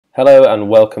Hello and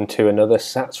welcome to another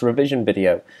SATS revision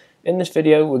video. In this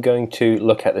video we're going to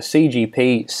look at the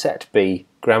CGP Set B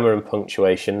Grammar and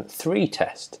Punctuation 3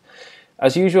 test.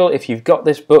 As usual, if you've got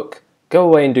this book, go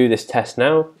away and do this test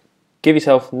now. Give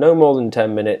yourself no more than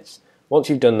 10 minutes. Once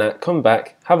you've done that, come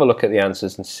back, have a look at the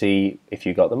answers and see if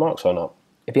you got the marks or not.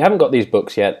 If you haven't got these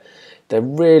books yet, they're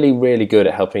really good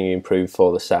at helping you improve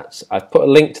for the SATs. I've put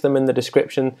a link to them in the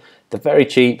description. They're very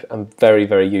cheap and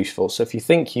very useful. So if you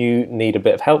think you need a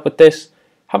bit of help with this,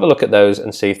 have a look at those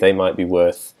and see if they might be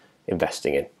worth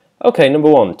investing in. Okay,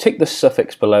 number one, tick the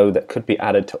suffix below that could be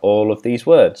added to all of these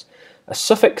words. A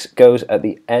suffix goes at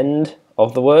the end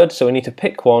of the word, so we need to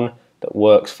pick one that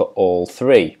works for all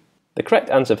three. The correct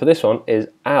answer for this one is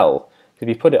al. If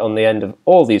you put it on the end of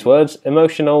all these words,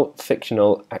 emotional,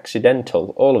 fictional,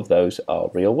 accidental, all of those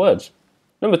are real words.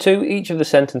 Number two, each of the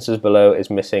sentences below is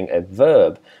missing a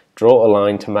verb. Draw a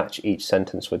line to match each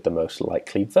sentence with the most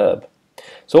likely verb.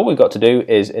 So all we've got to do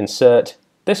is insert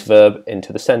this verb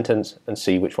into the sentence and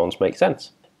see which ones make sense.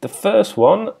 The first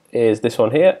one is this one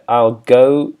here. I'll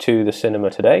go to the cinema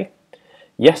today.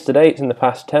 Yesterday, it's in the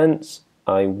past tense.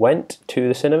 I went to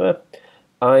the cinema.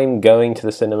 I'm going to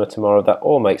the cinema tomorrow. That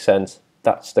all makes sense.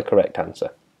 That's the correct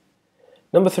answer.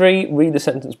 Number three, read the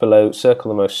sentence below, circle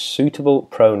the most suitable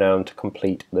pronoun to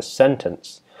complete the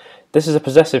sentence. This is a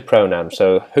possessive pronoun,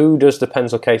 so who does the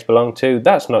pencil case belong to?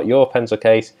 That's not your pencil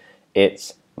case,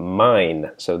 it's mine.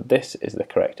 So this is the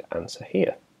correct answer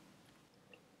here.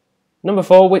 Number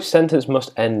four, which sentence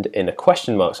must end in a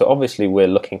question mark? So obviously we're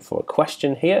looking for a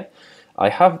question here. I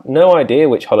have no idea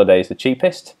which holiday is the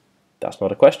cheapest. That's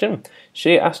not a question.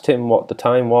 She asked him what the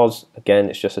time was. Again,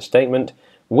 it's just a statement.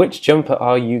 Which jumper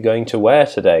are you going to wear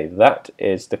today? That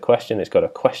is the question. It's got a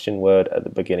question word at the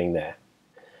beginning there.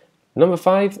 Number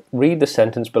five, read the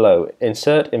sentence below.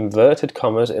 Insert inverted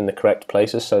commas in the correct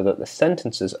places so that the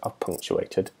sentences are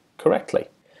punctuated correctly.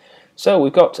 So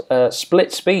we've got a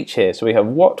split speech here. So we have,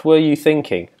 what were you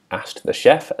thinking? Asked the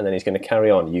chef, and then he's going to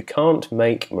carry on. You can't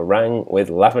make meringue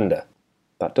with lavender.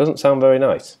 That doesn't sound very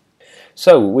nice.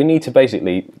 So we need to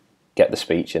basically get the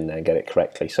speech in there and get it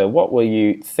correctly. So what were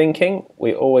you thinking?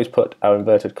 We always put our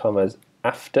inverted commas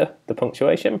after the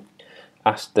punctuation.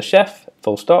 Asked the chef,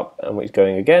 full stop, and we're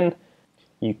going again.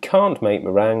 You can't make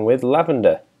meringue with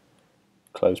lavender.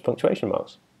 Close punctuation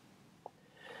marks.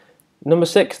 Number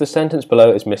six, the sentence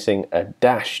below is missing a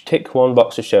dash. Tick one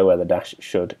box to show where the dash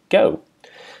should go.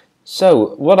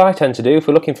 So what I tend to do if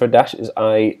we're looking for a dash is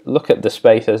I look at the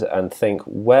spaces and think,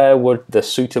 where would the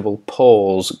suitable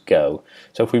pause go?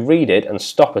 So if we read it and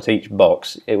stop at each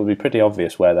box, it would be pretty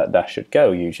obvious where that dash should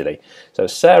go usually. So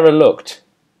Sarah looked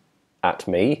at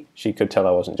me. She could tell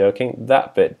I wasn't joking.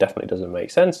 That bit definitely doesn't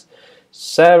make sense.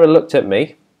 Sarah looked at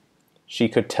me. She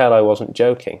could tell I wasn't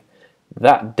joking.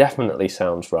 That definitely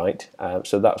sounds right,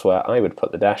 so that's where I would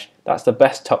put the dash. That's the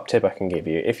best top tip I can give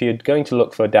you. If you're going to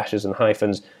look for dashes and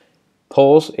hyphens,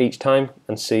 pause each time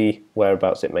and see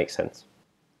whereabouts it makes sense.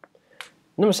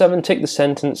 Number seven, tick the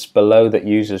sentence below that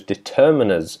uses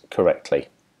determiners correctly.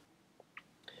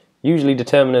 Usually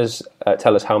determiners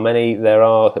tell us how many there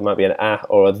are. It might be an a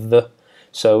or a the,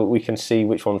 so we can see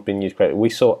which one's been used correctly. We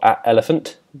saw a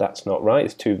elephant. That's not right.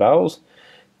 It's two vowels.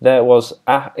 There was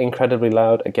a incredibly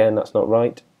loud. Again, that's not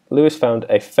right. Lewis found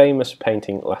a famous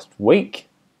painting last week.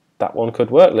 That one could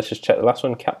work. Let's just check the last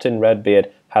one. Captain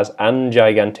Redbeard has an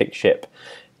gigantic ship.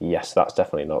 Yes, that's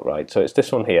definitely not right. So it's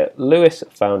this one here. Lewis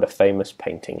found a famous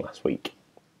painting last week.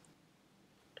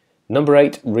 Number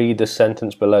eight, read the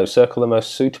sentence below. Circle the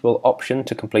most suitable option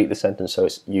to complete the sentence so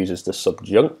it uses the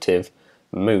subjunctive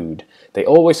mood. They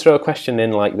always throw a question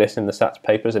in like this in the SATS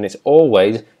papers, and it's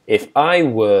always, if I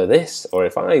were this or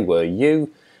if I were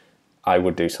you, I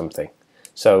would do something.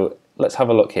 So let's have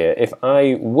a look here. If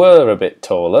I were a bit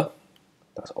taller,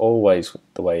 that's always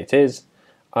the way it is,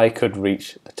 I could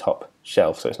reach the top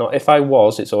shelf. So it's not if I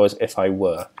was, it's always if I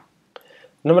were.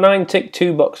 Number nine, tick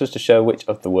two boxes to show which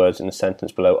of the words in the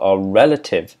sentence below are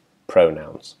relative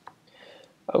pronouns.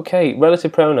 Okay,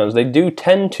 relative pronouns, they do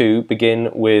tend to begin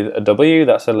with a W.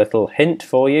 That's a little hint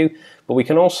for you, but we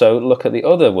can also look at the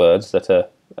other words that are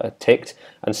ticked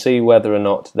and see whether or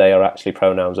not they are actually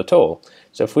pronouns at all.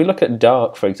 So if we look at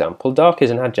dark, for example, dark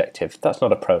is an adjective. That's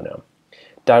not a pronoun.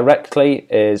 Directly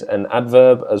is an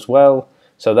adverb as well,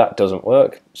 so that doesn't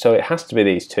work. So it has to be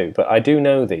these two, but I do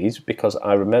know these because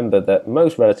I remember that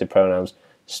most relative pronouns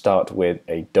start with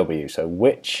a W, so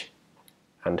which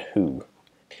and who.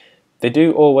 They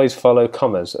do always follow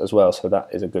commas as well, so that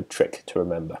is a good trick to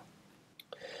remember.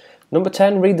 Number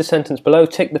 10, read the sentence below,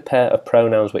 tick the pair of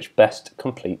pronouns which best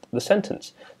complete the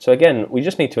sentence. So again, we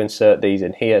just need to insert these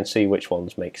in here and see which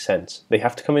ones make sense. They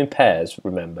have to come in pairs,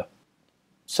 remember.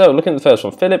 So looking at the first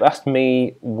one, Philip asked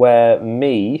me where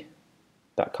me,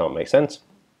 that can't make sense.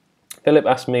 Philip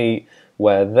asked me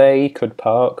where they could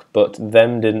park, but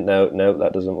them didn't know. No,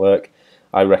 that doesn't work.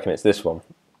 I reckon it's this one.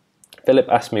 Philip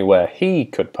asked me where he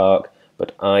could park,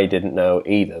 but I didn't know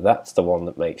either. That's the one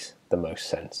that makes the most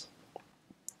sense.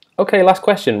 Okay, last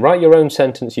question. Write your own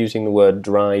sentence using the word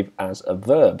drive as a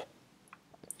verb.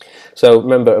 So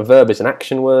remember, a verb is an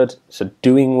action word, it's a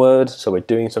doing word, so we're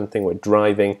doing something, we're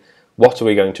driving. What are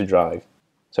we going to drive?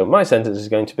 So my sentence is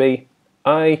going to be,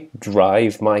 I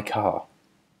drive my car.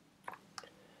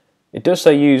 It does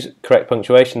say use correct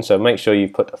punctuation, so make sure you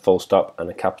put a full stop and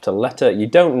a capital letter. You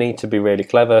don't need to be really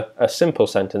clever, a simple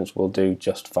sentence will do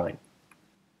just fine.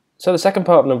 So the second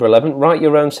part of number 11, write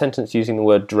your own sentence using the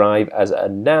word drive as a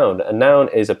noun. A noun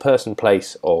is a person,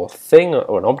 place or thing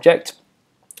or an object.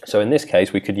 So in this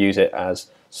case we could use it as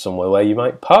somewhere where you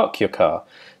might park your car.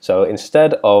 So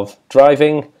instead of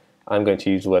driving, I'm going to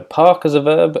use the word park as a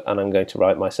verb, and I'm going to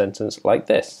write my sentence like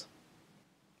this.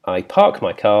 I park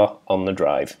my car on the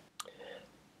drive.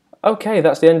 Okay,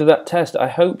 that's the end of that test. I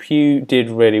hope you did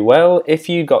really well. If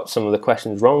you got some of the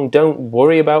questions wrong, don't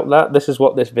worry about that. This is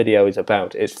what this video is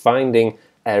about. It's finding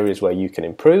areas where you can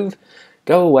improve.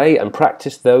 Go away and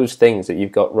practice those things that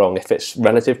you've got wrong. If it's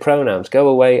relative pronouns, go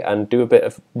away and do a bit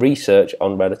of research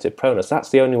on relative pronouns.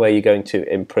 That's the only way you're going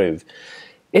to improve.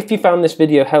 If you found this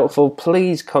video helpful,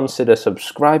 please consider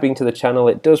subscribing to the channel.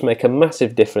 It does make a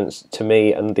massive difference to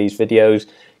me and these videos.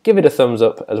 Give it a thumbs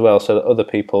up as well so that other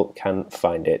people can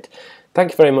find it.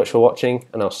 Thank you very much for watching,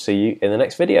 and I'll see you in the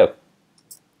next video.